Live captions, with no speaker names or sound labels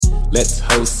Let's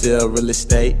wholesale real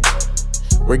estate.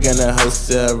 We're gonna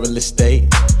wholesale real estate.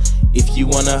 If you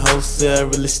wanna wholesale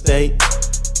real estate,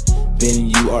 then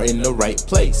you are in the right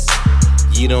place.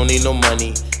 You don't need no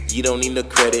money, you don't need no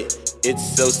credit.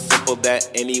 It's so simple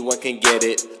that anyone can get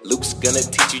it. Luke's gonna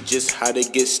teach you just how to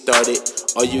get started.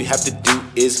 All you have to do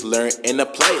is learn and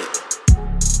apply it.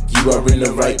 You are in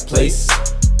the right place.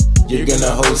 You're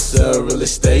gonna wholesale real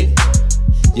estate.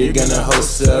 You're gonna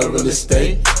wholesale real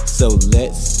estate. So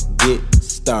let's get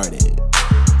started.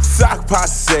 Sock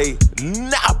passe,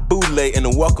 not boule,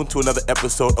 and welcome to another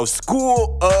episode of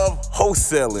School of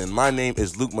Wholesaling. My name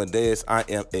is Luke Madeus. I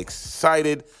am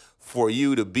excited for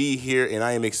you to be here, and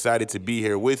I am excited to be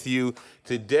here with you.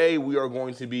 Today we are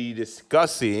going to be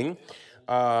discussing,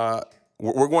 one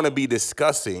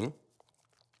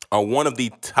of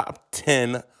the top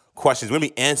 10 questions. We're going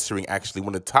to be answering, actually,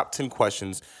 one of the top 10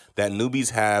 questions that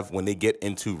newbies have when they get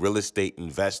into real estate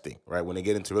investing, right? When they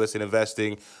get into real estate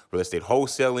investing, real estate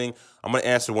wholesaling, I'm going to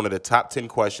answer one of the top 10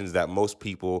 questions that most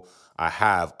people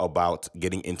have about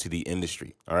getting into the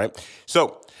industry, all right?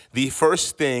 So the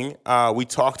first thing, we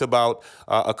talked about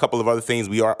a couple of other things.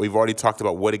 We've already talked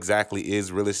about what exactly is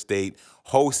real estate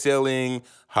wholesaling,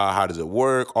 how does it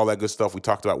work, all that good stuff. We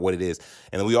talked about what it is.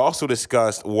 And then we also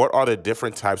discussed what are the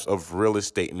different types of real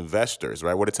estate investors,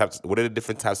 right? What are the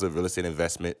different types of real estate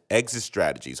investment exit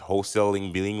strategies,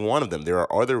 wholesaling being one of them. There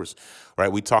are others,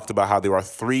 right? We talked about how there are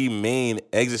three main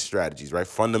exit strategies, right?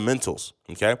 Fundamentals,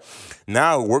 okay?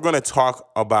 Now we're going to talk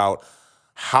about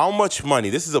how much money,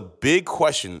 this is a big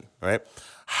question, right?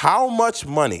 How much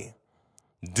money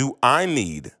do I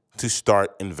need to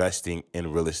start investing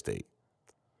in real estate?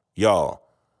 Y'all,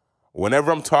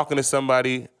 whenever I'm talking to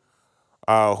somebody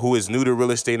who is new to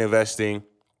real estate investing,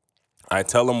 I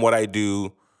tell them what I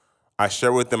do. I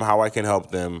share with them how I can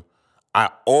help them. I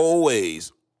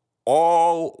always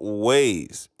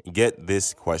get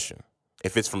this question.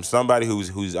 If it's from somebody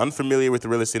who's unfamiliar with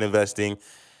real estate investing,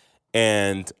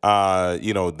 and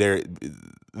they're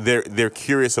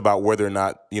curious about whether or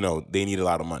not they need a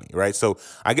lot of money, right? So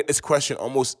I get this question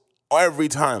almost every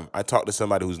time I talk to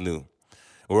somebody who's new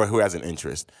or who has an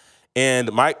interest.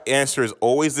 And my answer is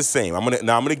always the same. I'm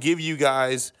gonna give you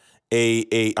guys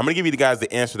the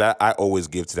answer that I always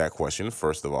give to that question,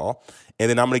 first of all. And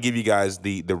then I'm gonna give you guys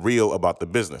the real about the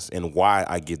business and why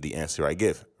I give the answer I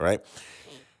give, right?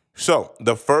 So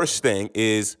the first thing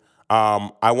is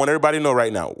I want everybody to know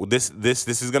right now, this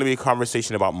is gonna be a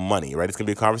conversation about money, right? It's gonna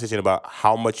be a conversation about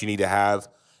how much you need to have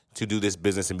to do this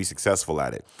business and be successful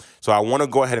at it. So I want to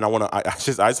go ahead and I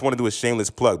just want to do a shameless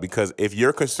plug, because if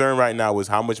your concern right now is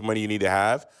how much money you need to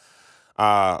have,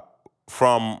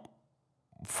 from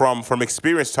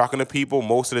experience talking to people,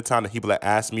 most of the time the people that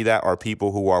ask me that are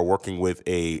people who are working with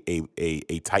a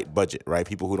tight budget, right?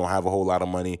 People who don't have a whole lot of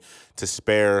money to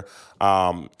spare,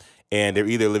 and they're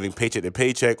either living paycheck to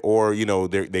paycheck, or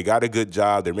they got a good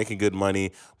job, they're making good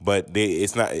money, but they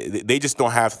just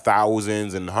don't have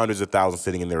thousands and hundreds of thousands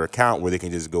sitting in their account where they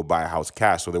can just go buy a house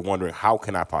cash. So they're wondering, how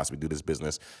can I possibly do this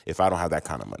business if I don't have that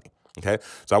kind of money? Okay,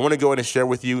 so I want to go ahead and share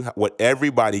with you what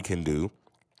everybody can do.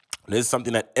 This is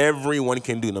something that everyone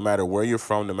can do, no matter where you're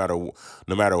from, no matter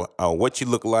what you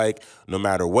look like, no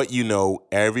matter what you know.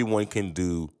 Everyone can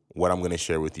do what I'm going to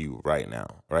share with you right now,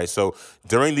 right? So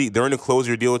during the Close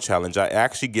Your Deal Challenge, I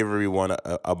actually give everyone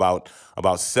about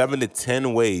 7 to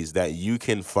 10 ways that you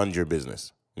can fund your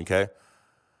business. Okay,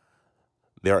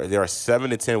 there are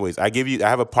 7 to 10 ways. I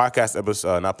have a podcast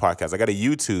episode, not podcast. I got a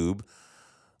YouTube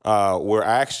where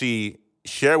I actually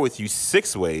share with you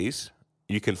 6 ways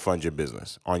you can fund your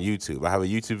business on YouTube. I have a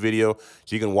YouTube video,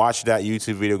 so you can watch that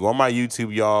YouTube video. Go on my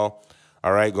YouTube, y'all.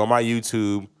 All right, go on my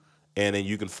YouTube, and then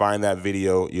you can find that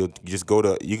video. You can go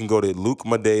to Luke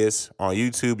Madeus on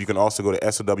YouTube. You can also go to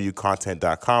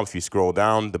SOWcontent.com. If you scroll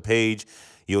down the page,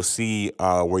 you'll see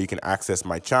where you can access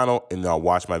my channel and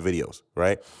watch my videos,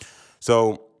 right?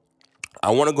 So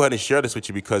I want to go ahead and share this with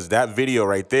you, because that video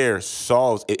right there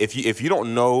solves, if you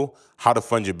don't know how to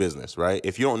fund your business, right?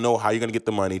 If you don't know how you're going to get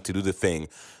the money to do the thing,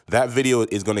 that video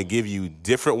is going to give you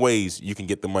different ways you can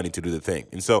get the money to do the thing.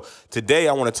 And so today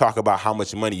I want to talk about how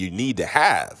much money you need to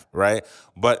have, right?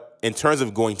 But in terms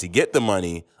of going to get the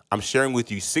money, I'm sharing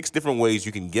with you 6 different ways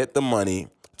you can get the money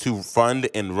to fund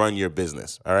and run your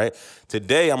business, all right?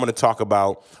 Today I'm going to talk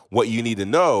about what you need to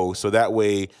know, so that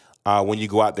way when you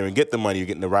go out there and get the money, you're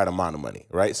getting the right amount of money,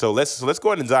 right? So let's go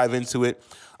ahead and dive into it.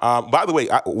 By the way,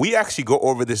 we actually go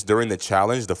over this during the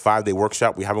challenge, the 5-day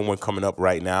workshop. We have one coming up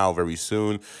right now, very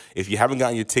soon. If you haven't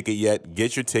gotten your ticket yet,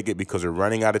 get your ticket because we're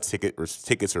running out of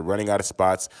tickets are running out of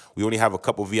spots. We only have a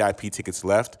couple VIP tickets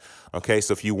left. Okay,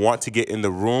 so if you want to get in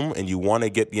the room and you want to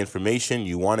get the information,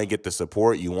 you want to get the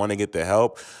support, you want to get the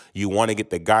help, you want to get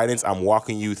the guidance, I'm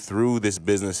walking you through this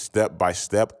business step by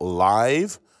step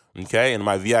live. Okay, and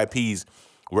my VIPs,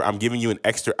 where I'm giving you an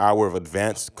extra hour of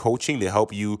advanced coaching to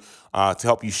help you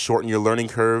shorten your learning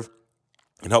curve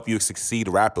and help you succeed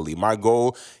rapidly. My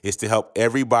goal is to help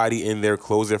everybody in there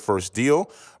close their first deal,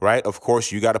 right? Of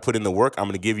course, you got to put in the work. I'm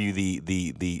going to give you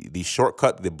the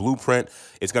shortcut, the blueprint.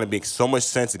 It's going to make so much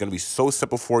sense. It's going to be so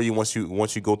simple for you once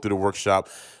you go through the workshop.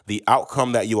 The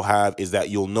outcome that you'll have is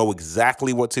that you'll know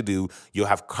exactly what to do. You'll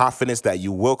have confidence that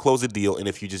you will close a deal. And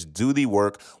if you just do the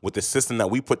work with the system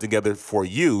that we put together for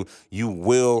you, you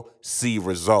will see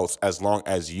results as long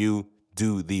as you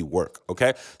do the work,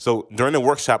 okay? So during the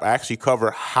workshop, I actually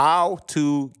cover how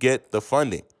to get the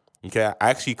funding, okay? I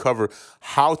actually cover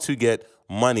how to get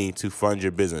money to fund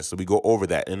your business. So we go over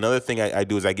that. And another thing I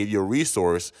do is I give you a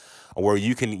resource where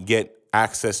you can get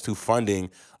access to funding,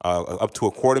 up to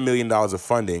 $250,000 of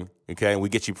funding, okay? And we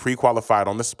get you pre-qualified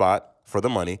on the spot for the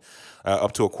money,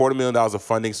 up to $250,000 of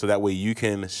funding so that way you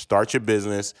can start your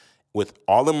business with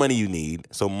all the money you need.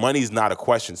 So money's not a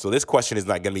question. So this question is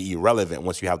not going to be irrelevant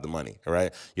once you have the money, all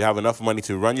right? You have enough money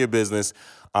to run your business,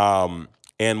 and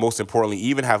most importantly,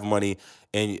 even have money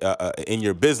in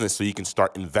your business so you can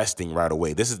start investing right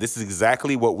away. This is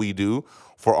exactly what we do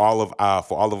for all of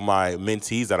my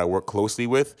mentees that I work closely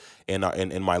with in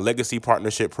my legacy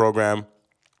partnership program.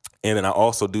 And then I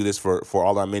also do this for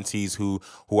all our mentees who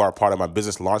are part of my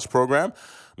business launch program.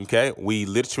 Okay, we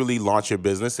literally launch your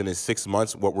business, and in 6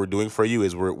 months, what we're doing for you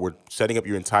is we're setting up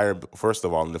your entire. First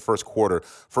of all, in the first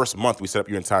month, we set up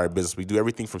your entire business. We do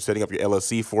everything from setting up your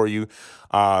LLC for you,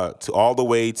 to all the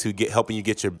way to helping you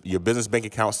get your business bank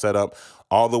account set up,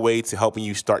 all the way to helping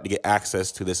you start to get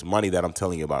access to this money that I'm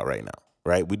telling you about right now.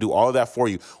 Right, we do all of that for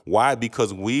you. Why?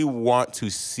 Because we want to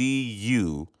see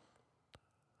you.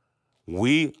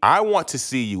 I want to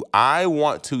see you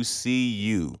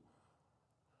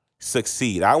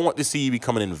succeed. I want to see you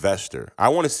become an investor. I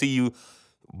want to see you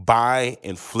buy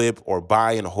and flip or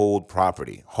buy and hold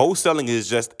property. Wholesaling is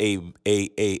just a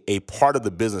part of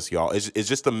the business, y'all. It's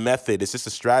just a method. It's just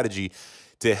a strategy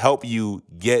to help you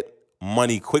get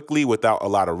money quickly without a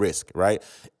lot of risk, right?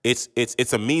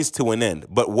 It's a means to an end.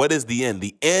 But what is the end?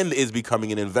 The end is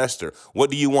becoming an investor.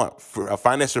 What do you want? For a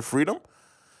financial freedom?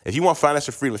 If you want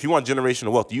financial freedom, if you want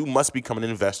generational wealth, you must become an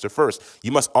investor first.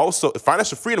 You must also,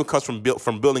 financial freedom comes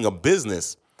from building a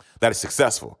business that is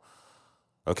successful.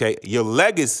 Okay, your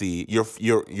legacy,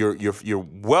 your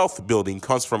wealth building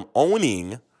comes from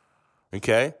owning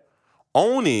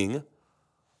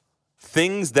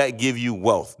things that give you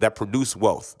wealth, that produce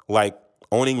wealth, like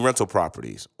owning rental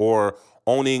properties or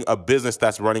owning a business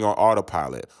that's running on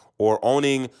autopilot or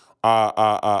owning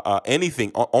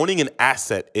anything. Owning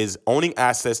assets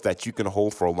that you can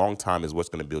hold for a long time is what's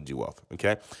going to build you wealth,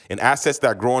 okay? And assets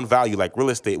that grow in value, like real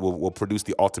estate, will produce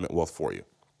the ultimate wealth for you.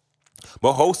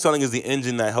 But wholesaling is the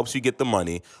engine that helps you get the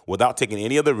money without taking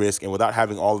any other risk and without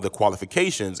having all of the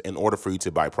qualifications in order for you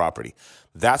to buy property.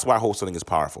 That's why wholesaling is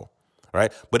powerful,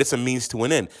 right? But it's a means to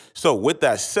an end. So with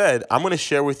that said, I'm going to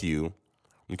share with you,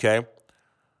 okay?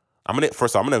 I'm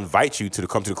gonna invite you to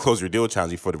come to the Close Your Deal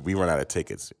Challenge before we run out of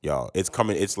tickets, y'all. It's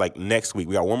coming. It's like next week.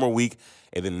 We got one more week,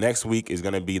 and then next week is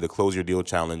gonna be the Close Your Deal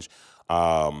Challenge.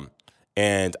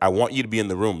 And I want you to be in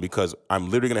the room because I'm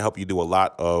literally gonna help you do a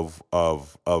lot of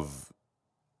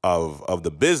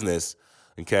the business.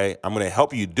 Okay, I'm gonna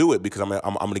help you do it because I'm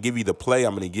gonna give you the play.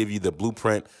 I'm gonna give you the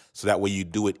blueprint so that way you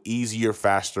do it easier,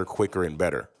 faster, quicker, and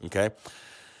better. Okay,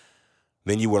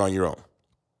 than you would on your own.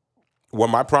 Well,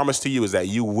 my promise to you is that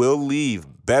you will leave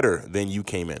better than you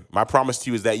came in. My promise to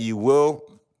you is that you will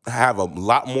have a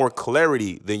lot more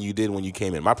clarity than you did when you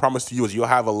came in. My promise to you is you'll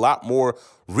have a lot more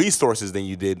resources than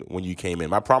you did when you came in.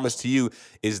 My promise to you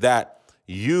is that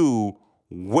you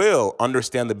will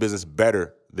understand the business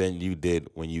better than you did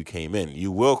when you came in.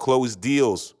 You will close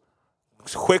deals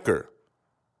quicker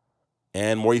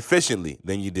and more efficiently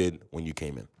than you did when you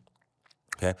came in.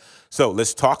 Okay? So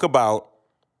let's talk about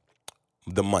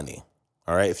the money.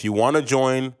 All right, if you want to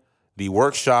join the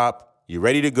workshop, you're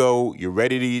ready to go, you're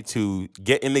ready to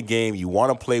get in the game, you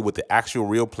want to play with the actual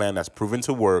real plan that's proven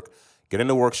to work, get in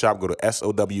the workshop, go to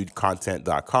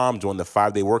sowcontent.com, join the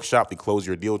 5-day workshop, the Close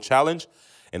Your Deal Challenge,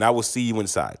 and I will see you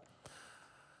inside.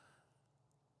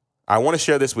 I want to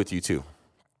share this with you too.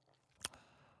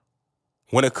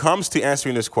 When it comes to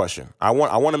answering this question, I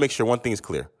want to make sure one thing is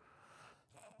clear.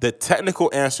 the technical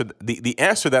answer, the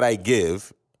answer that I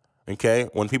give, okay,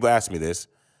 when people ask me this,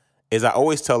 is I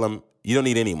always tell them, you don't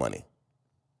need any money.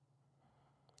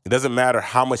 It doesn't matter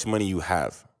how much money you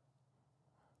have.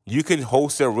 You can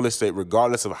wholesale real estate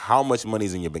regardless of how much money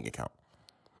is in your bank account.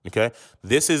 Okay?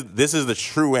 This is the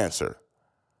true answer.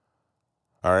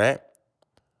 All right?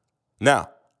 Now,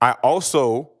 I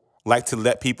also like to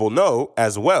let people know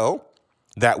as well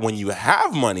that when you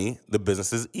have money, the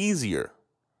business is easier.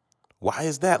 Why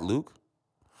is that, Luke?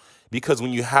 Because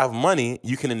when you have money,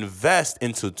 you can invest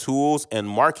into tools and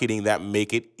marketing that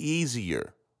make it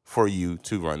easier for you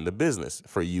to run the business,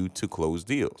 for you to close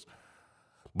deals.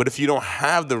 But if you don't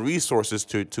have the resources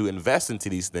to invest into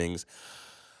these things,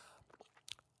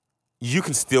 you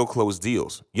can still close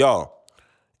deals. Y'all,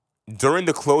 during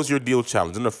the Close Your Deal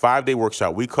Challenge, in the 5-day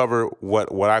workshop, we cover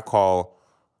what I call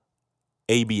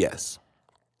ABS.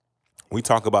 We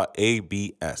talk about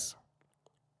ABS.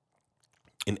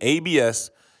 And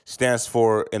ABS stands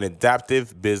for an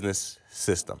adaptive business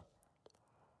system.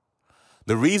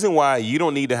 The reason why you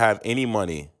don't need to have any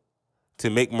money to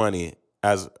make money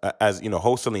as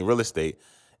wholesaling real estate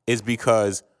is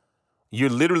because you're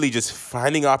literally just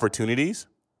finding opportunities,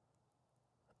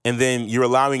 and then you're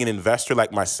allowing an investor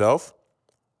like myself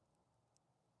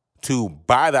to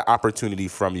buy that opportunity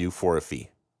from you for a fee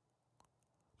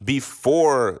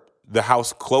before the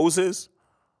house closes,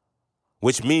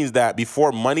 which means that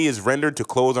before money is rendered to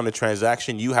close on the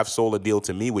transaction, you have sold a deal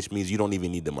to me, which means you don't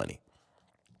even need the money.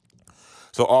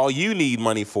 So all you need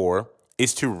money for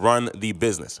is to run the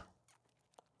business.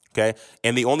 Okay?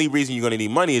 And the only reason you're going to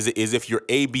need money is if your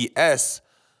ABS,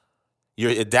 your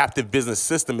adaptive business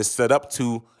system, is set up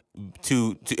to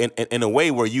in a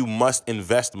way where you must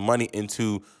invest money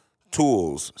into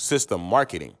tools, system,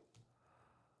 marketing.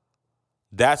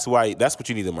 That's what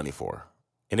you need the money for.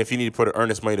 And if you need to put an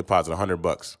earnest money deposit,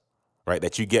 $100, right,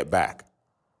 that you get back.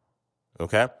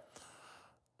 Okay?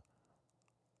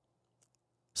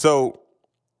 So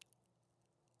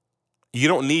you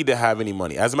don't need to have any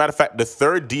money. As a matter of fact, the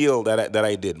third deal that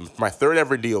I did, my third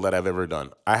ever deal that I've ever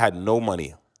done, I had no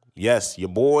money. Yes, your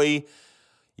boy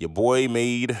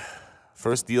made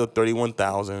first deal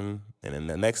 $31,000, and then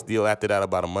the next deal after that,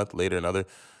 about a month later, another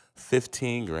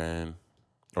 $15,000,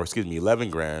 or excuse me,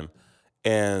 $11,000,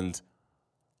 and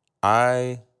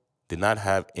I did not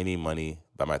have any money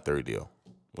by my third deal.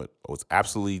 I was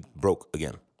absolutely broke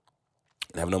again.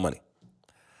 I have no money.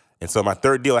 And so my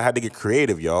third deal, I had to get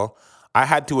creative, y'all. I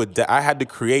had to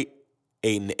create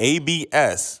an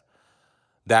ABS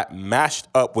that matched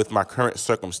up with my current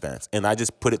circumstance, and I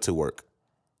just put it to work.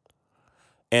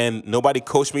 And nobody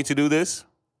coached me to do this.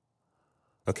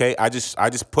 Okay, I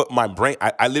just put my brain.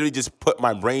 I literally just put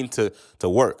my brain to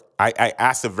work. I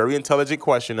asked a very intelligent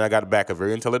question, and I got back a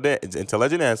very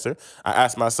intelligent answer. I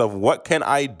asked myself, what can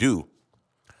I do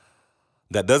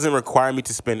that doesn't require me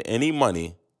to spend any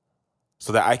money,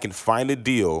 so that I can find a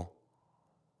deal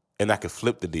and I can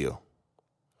flip the deal?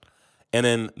 And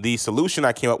then the solution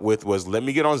I came up with was, let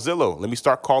me get on Zillow. Let me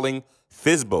start calling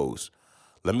FSBOs.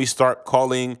 Let me start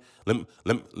calling,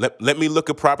 let me look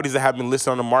at properties that have been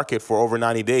listed on the market for over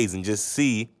 90 days and just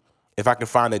see if I can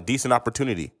find a decent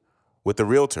opportunity with the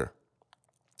realtor.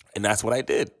 And that's what I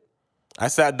did. I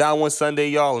sat down one Sunday,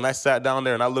 y'all, and I sat down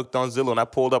there and I looked on Zillow and I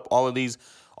pulled up all of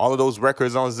those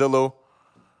records on Zillow.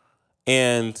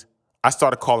 And I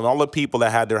started calling all the people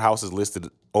that had their houses listed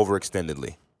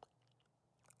overextendedly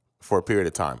for a period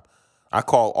of time. I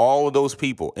called all of those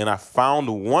people, and I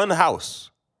found one house,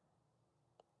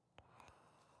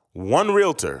 one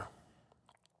realtor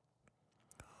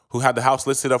who had the house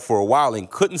listed up for a while and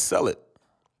couldn't sell it.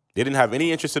 They didn't have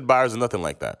any interested buyers or nothing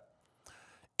like that.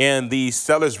 And the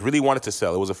sellers really wanted to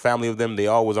sell. It was a family of them. They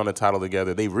all was on the title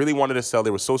together. They really wanted to sell.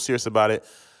 They were so serious about it.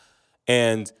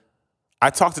 And I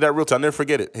talked to that realtor. I'll never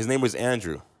forget it. His name was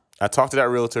Andrew. I talked to that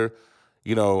realtor.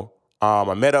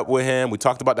 I met up with him. We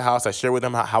talked about the house. I shared with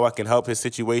him how I can help his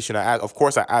situation. Of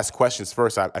course, I asked questions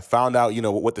first. I found out,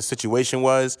 what the situation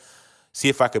was, see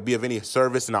if I could be of any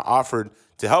service, and I offered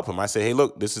to help him. I said, hey,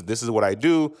 look, this is what I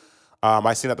do.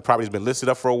 I seen that the property's been listed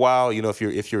up for a while.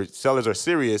 If your sellers are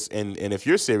serious, and if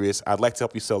you're serious, I'd like to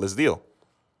help you sell this deal.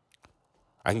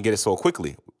 I can get it sold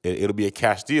quickly. It'll be a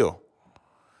cash deal.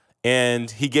 And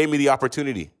he gave me the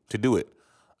opportunity to do it.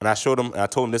 And I showed him, and I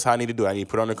told him this is how I need to do it. I need to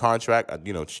put it on the contract,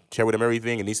 share with him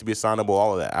everything. It needs to be assignable,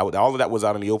 all of that. All of that was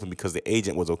out in the open because the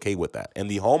agent was okay with that. And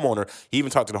the homeowner, he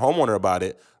even talked to the homeowner about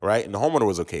it, right? And the homeowner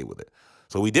was okay with it.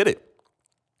 So we did it.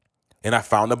 And I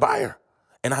found a buyer.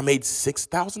 And I made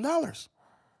 $6,000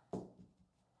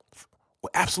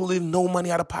 with absolutely no money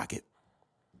out of pocket.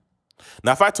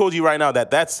 Now, if I told you right now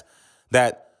that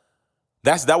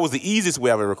That was the easiest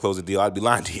way I've ever closed a deal. I'd be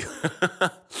lying to you.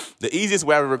 The easiest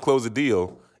way I've ever closed a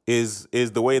deal is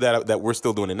the way that we're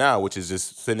still doing it now, which is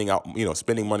just sending out,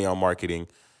 spending money on marketing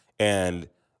and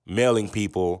mailing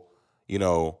people,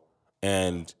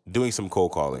 and doing some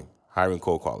cold calling, hiring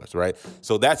cold callers, right?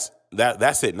 So that's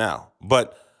it now.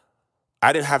 But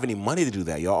I didn't have any money to do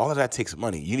that, y'all. All of that takes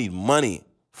money. You need money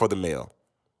for the mail.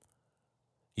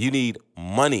 You need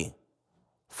money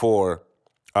for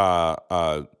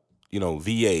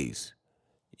VAs.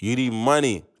 You need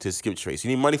money to skip trace. You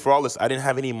need money for all this. I didn't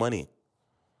have any money.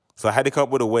 So I had to come up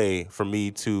with a way for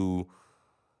me to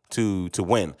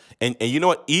win. And you know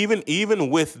what? Even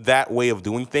with that way of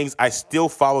doing things, I still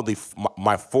follow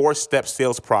my 4-step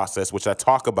sales process, which I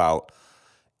talk about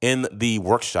in the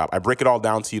workshop. I break it all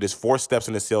down to you. There's 4 steps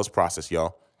in the sales process,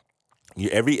 y'all.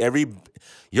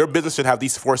 Your business should have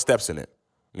these 4 steps in it,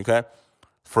 okay,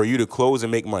 for you to close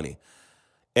and make money.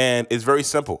 And it's very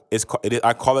simple.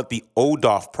 I call it the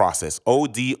ODOF process,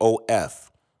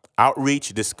 ODOF,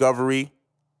 outreach, discovery,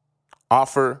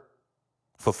 offer,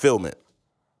 fulfillment.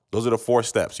 Those are the 4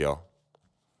 steps, y'all.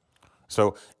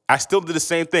 So I still did the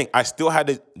same thing. I still had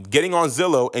to getting on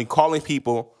Zillow and calling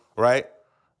people, right,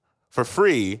 for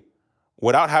free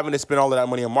without having to spend all of that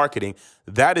money on marketing.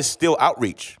 That is still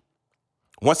outreach.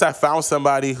 Once I found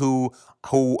somebody who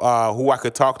I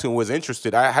could talk to and was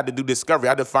interested, I had to do discovery.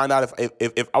 I had to find out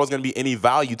if I was going to be any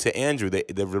value to Andrew,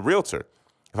 the realtor,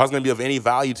 if I was going to be of any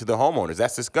value to the homeowners.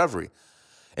 That's discovery.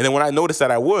 And then when I noticed that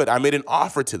I made an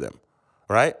offer to them,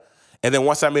 right? And then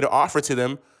once I made an offer to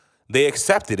them, they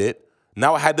accepted it.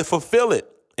 Now I had to fulfill it.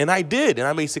 And I did. And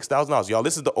I made $6,000. Y'all,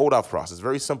 this is the ODOF process.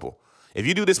 Very simple. If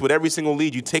you do this with every single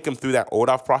lead, you take them through that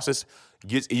ODOF process,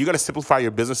 you're going to simplify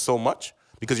your business so much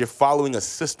because you're following a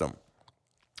system.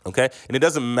 Okay? And it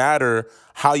doesn't matter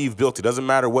how you've built it. It doesn't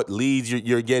matter what leads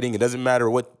you're getting. It doesn't matter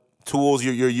what tools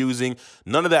you're using.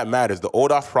 None of that matters. The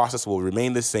ODOF process will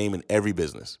remain the same in every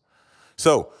business.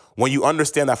 So when you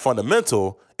understand that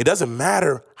fundamental, it doesn't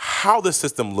matter how the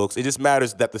system looks. It just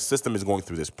matters that the system is going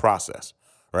through this process,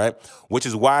 right? Which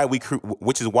is why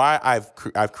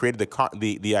I've created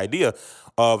the idea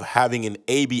of having an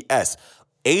ABS.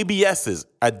 ABSs,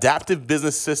 adaptive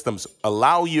business systems,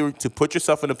 allow you to put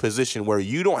yourself in a position where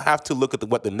you don't have to look at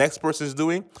what the next person is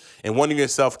doing and wondering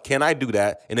yourself, can I do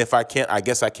that? And if I can't, I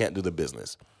guess I can't do the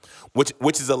business. Which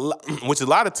a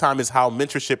lot of time is how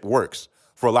mentorship works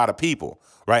for a lot of people,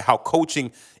 right? How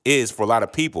coaching is for a lot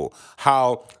of people.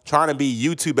 How trying to be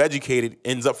YouTube educated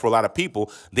ends up for a lot of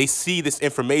people. They see this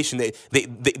information,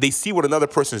 they see what another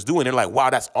person is doing. They're like, wow,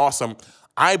 that's awesome.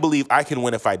 I believe I can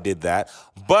win if I did that.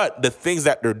 But the things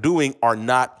that they're doing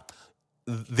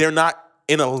they're not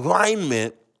in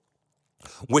alignment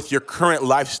with your current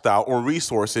lifestyle or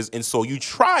resources. And so you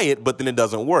try it, but then it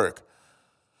doesn't work.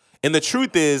 And the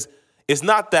truth is, it's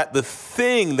not that the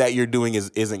thing that you're doing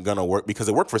isn't going to work because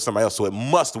it worked for somebody else. So it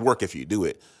must work if you do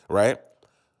it, right?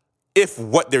 If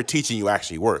what they're teaching you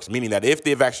actually works, meaning that if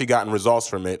they've actually gotten results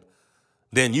from it,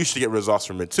 then you should get results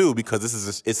from it too,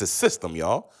 because it's a system,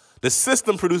 y'all. The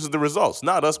system produces the results,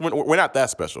 not us. We're not that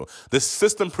special. The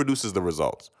system produces the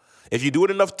results. If you do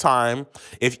it enough time,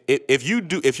 if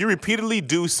you repeatedly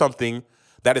do something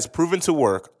that is proven to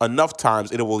work enough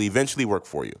times, it will eventually work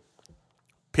for you.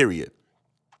 Period.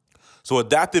 So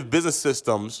adaptive business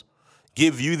systems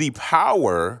give you the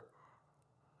power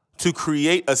to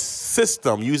create a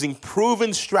system using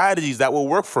proven strategies that will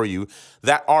work for you,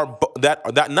 that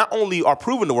not only are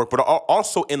proven to work, but are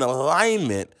also in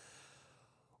alignment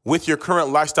with your current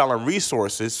lifestyle and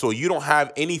resources, so you don't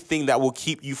have anything that will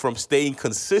keep you from staying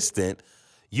consistent.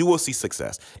 You will see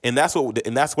success. And that's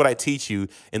what I teach you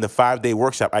in the 5-day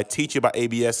workshop. I teach you about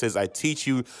ABSs. I teach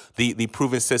you the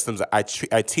proven systems. I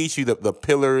teach you the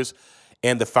pillars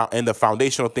and the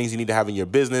foundational things you need to have in your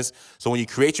business. So when you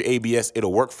create your ABS,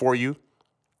 it'll work for you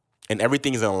and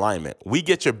everything is in alignment. We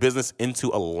get your business into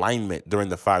alignment during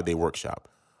the 5-day workshop.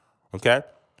 Okay?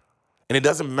 And it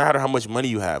doesn't matter how much money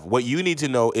you have. What you need to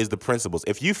know is the principles.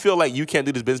 If you feel like you can't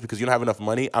do this business because you don't have enough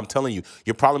money, I'm telling you,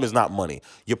 your problem is not money.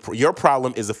 Your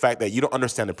problem is the fact that you don't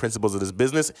understand the principles of this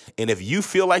business. And if you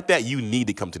feel like that, you need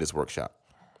to come to this workshop.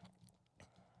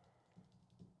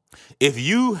 If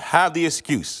you have the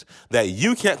excuse that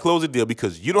you can't close a deal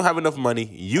because you don't have enough money,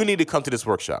 you need to come to this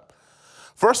workshop.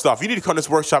 First off, you need to come to this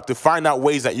workshop to find out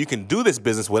ways that you can do this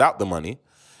business without the money.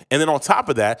 And then on top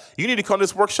of that, you need to come to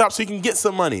this workshop so you can get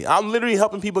some money. I'm literally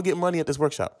helping people get money at this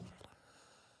workshop.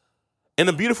 And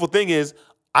the beautiful thing is,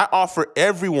 I offer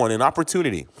everyone an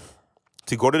opportunity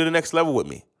to go to the next level with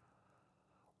me.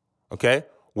 Okay?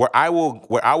 Where I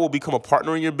will become a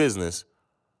partner in your business,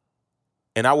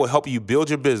 and I will help you build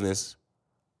your business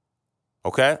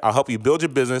Okay? I'll help you build your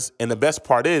business. And the best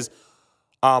part is,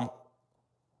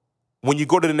 when you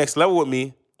go to the next level with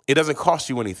me, it doesn't cost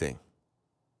you anything.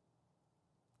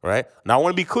 Right? Now, I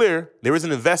want to be clear. There is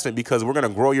an investment because we're going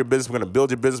to grow your business. We're going to build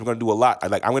your business. We're going to do a lot. I'm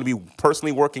going to be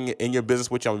personally working in your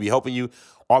business with you. I'm going to be helping you,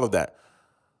 all of that.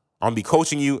 I'm going to be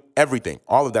coaching you, everything.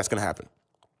 All of that's going to happen.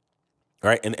 All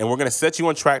right? And we're going to set you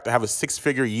on track to have a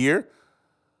 6-figure year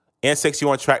and set you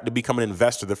on track to become an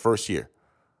investor the first year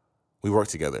we work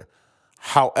together.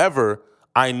 However,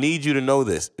 I need you to know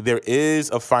this. There is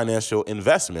a financial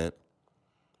investment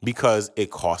because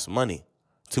it costs money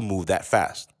to move that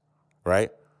fast,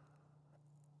 right?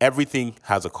 Everything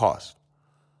has a cost,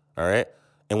 all right?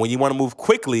 And when you want to move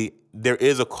quickly, there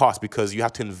is a cost because you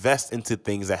have to invest into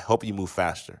things that help you move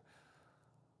faster,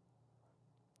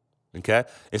 okay?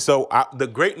 And so the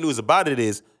great news about it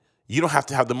is you don't have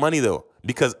to have the money, though,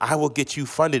 because I will get you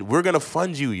funded. We're going to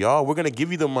fund you, y'all. We're going to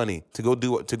give you the money to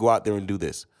go out there and do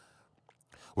this.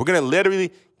 We're going to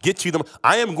literally get you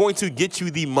I am going to get you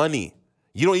the money.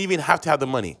 You don't even have to have the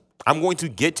money. I'm going to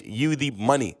get you the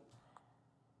money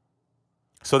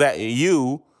so that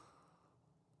you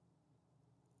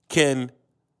can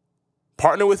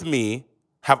partner with me,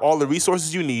 have all the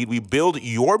resources you need. We build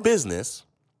your business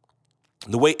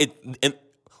the way and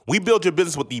we build your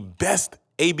business with the best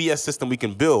ABS system we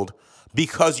can build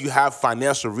because you have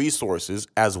financial resources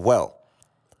as well.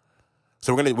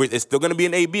 So it's still gonna be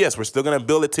an ABS. We're still gonna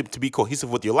build it to be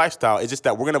cohesive with your lifestyle. It's just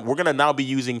that we're gonna now be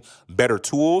using better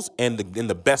tools and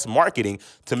the best marketing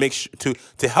to make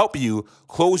to help you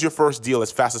close your first deal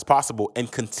as fast as possible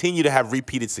and continue to have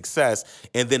repeated success,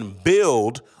 and then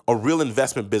build a real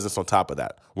investment business on top of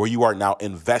that, where you are now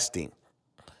investing.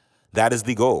 That is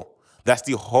the goal. That's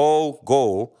the whole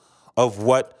goal of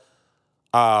what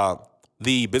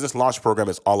the business launch program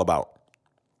is all about.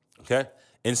 Okay.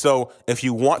 And so if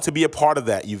you want to be a part of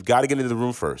that, you've got to get into the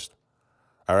room first.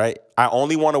 All right. I'll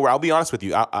be honest with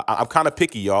you. I'm kind of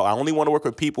picky, y'all. I only want to work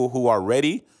with people who are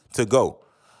ready to go.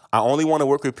 I only want to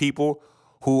work with people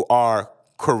who are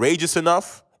courageous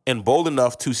enough and bold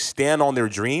enough to stand on their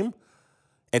dream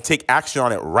and take action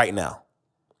on it right now.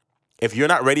 If you're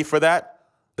not ready for that,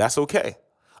 that's okay.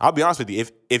 I'll be honest with you.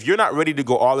 If you're not ready to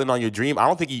go all in on your dream, I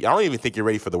don't even think you're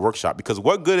ready for the workshop, because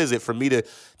what good is it for me to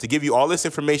give you all this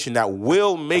information that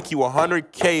will make you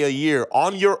 $100K a year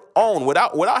on your own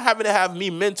without having to have me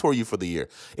mentor you for the year?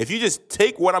 If you just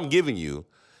take what I'm giving you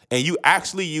and you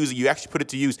actually use it, you actually put it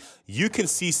to use, you can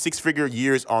see 6-figure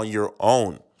years on your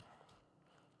own,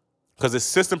 because the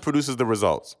system produces the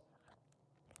results.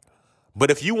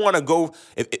 But if you want to go,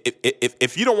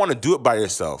 if you don't want to do it by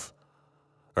yourself,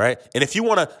 right? And if you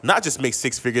want to not just make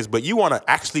 6 figures, but you want to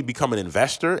actually become an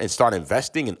investor and start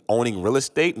investing and owning real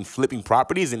estate and flipping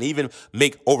properties and even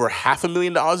make over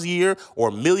 $500,000 a year or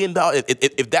 $1 million,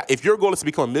 if your goal is to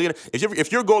become a millionaire,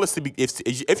 if your goal is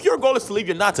to leave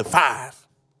your 9 to 5,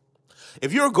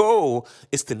 if your goal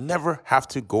is to never have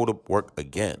to go to work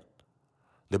again,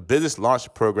 the business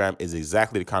launch program is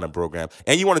exactly the kind of program,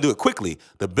 and you want to do it quickly.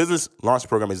 The business launch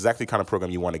program is exactly the kind of program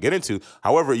you want to get into.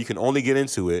 However, you can only get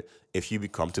into it if you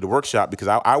come to the workshop, because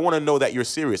I want to know that you're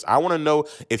serious. I want to know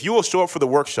if you will show up for the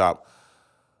workshop,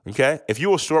 okay? If you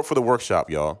will show up for the workshop,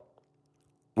 y'all,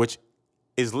 which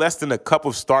is less than a cup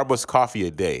of Starbucks coffee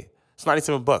a day. It's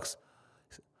 $97.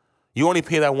 You only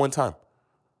pay that one time.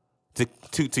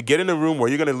 To get in a room where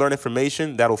you're going to learn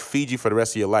information that'll feed you for the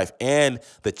rest of your life. And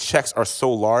the checks are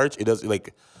so large, it does,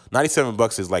 like,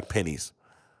 $97 is like pennies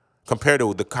compared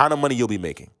to the kind of money you'll be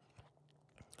making.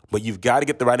 But you've got to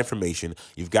get the right information.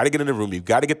 You've got to get in the room. You've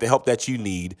got to get the help that you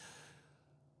need.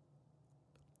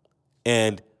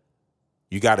 And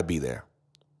you got to be there.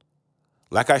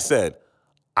 Like I said,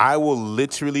 I will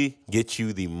literally get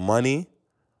you the money,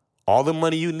 all the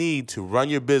money you need to run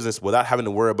your business without having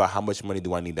to worry about how much money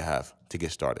do I need to have to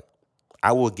get started.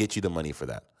 I will get you the money for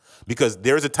that, because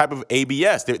there's a type of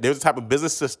ABS, there's a type of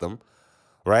business system,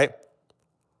 right,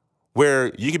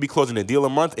 where you could be closing a deal a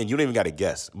month and you don't even got to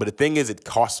guess. But the thing is, it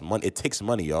costs money. It takes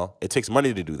money, y'all. It takes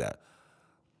money to do that.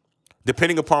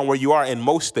 Depending upon where you are in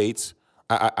most states,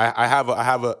 I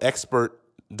have an expert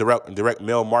direct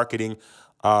mail marketing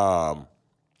a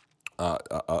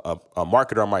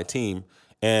marketer on my team.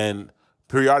 And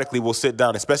periodically we'll sit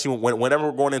down, especially whenever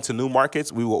we're going into new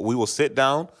markets, we will sit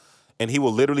down and he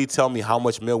will literally tell me how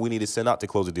much mail we need to send out to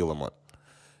close a deal a month.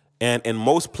 And in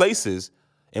most places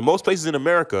in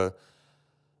America,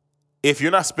 if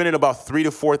you're not spending about $3,000 to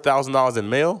 $4,000 in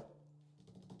mail,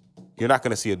 you're not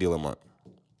going to see a deal a month.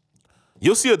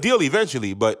 You'll see a deal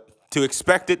eventually, but to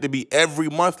expect it to be every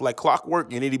month like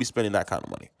clockwork, you need to be spending that kind of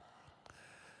money.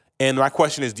 And my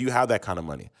question is, do you have that kind of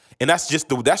money? And that's just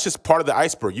part of the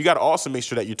iceberg. You got to also make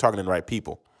sure that you're talking to the right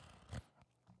people,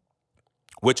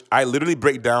 which I literally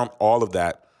break down all of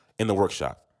that in the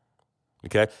workshop.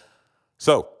 Okay?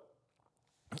 So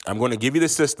I'm going to give you the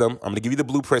system. I'm going to give you the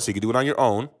blueprint so you can do it on your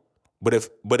own. But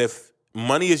if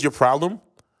money is your problem,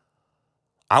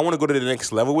 I want to go to the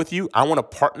next level with you. I want to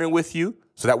partner with you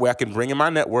so that way I can bring in my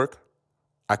network.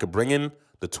 I could bring in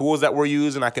the tools that we're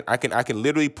using. I can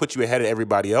literally put you ahead of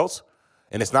everybody else.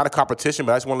 And it's not a competition,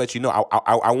 but I just want to let you know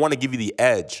I want to give you the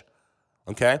edge.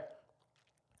 Okay?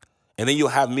 And then you'll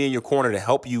have me in your corner to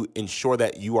help you ensure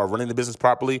that you are running the business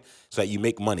properly so that you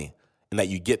make money and that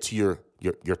you get to your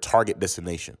target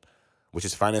destination, which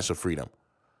is financial freedom.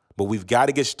 But we've got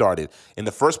to get started. And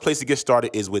the first place to get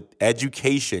started is with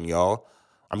education, y'all.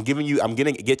 I'm going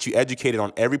to get you educated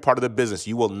on every part of the business.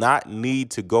 You will not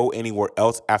need to go anywhere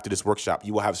else after this workshop.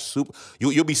 You will have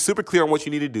you'll be super clear on what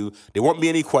you need to do. There won't be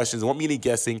any questions. There won't be any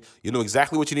guessing. You know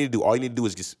exactly what you need to do. All you need to do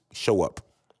is just show up.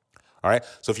 All right.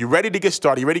 So if you're ready to get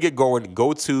started, you're ready to get going,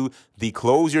 go to the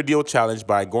Close Your Deal Challenge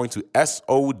by going to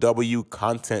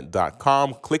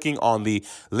SOWcontent.com, clicking on the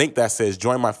link that says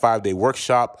Join My 5-Day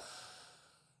Workshop,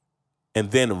 and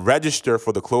then register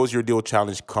for the Close Your Deal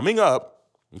Challenge coming up.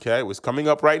 Okay, it's coming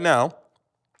up right now.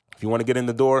 If you want to get in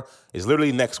the door, it's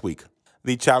literally next week.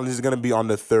 The challenge is going to be on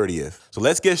the 30th. So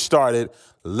let's get started.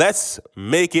 Let's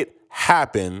make it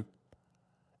happen.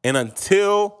 And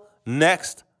until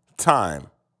next time,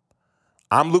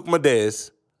 I'm Luke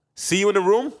Madeas. See you in the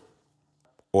room.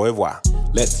 Au revoir.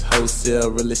 Let's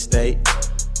wholesale real estate.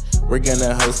 We're going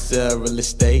to wholesale real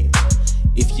estate.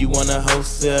 If you want to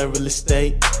wholesale real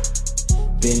estate,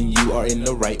 then you are in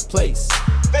the right place.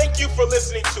 Thank you for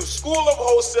listening to School of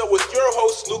Wholesale with your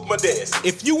host, Luke Madeas.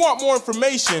 If you want more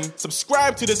information,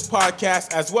 subscribe to this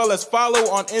podcast as well as follow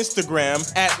on Instagram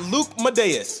at Luke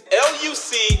Madeas.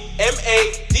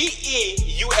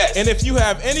 LucMadeus. And if you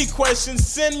have any questions,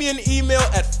 send me an email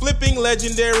at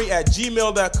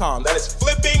flippinglegendary@gmail.com. That is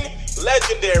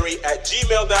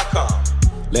flippinglegendary@gmail.com.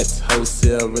 Let's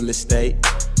wholesale real estate.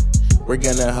 We're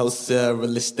gonna wholesale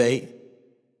real estate.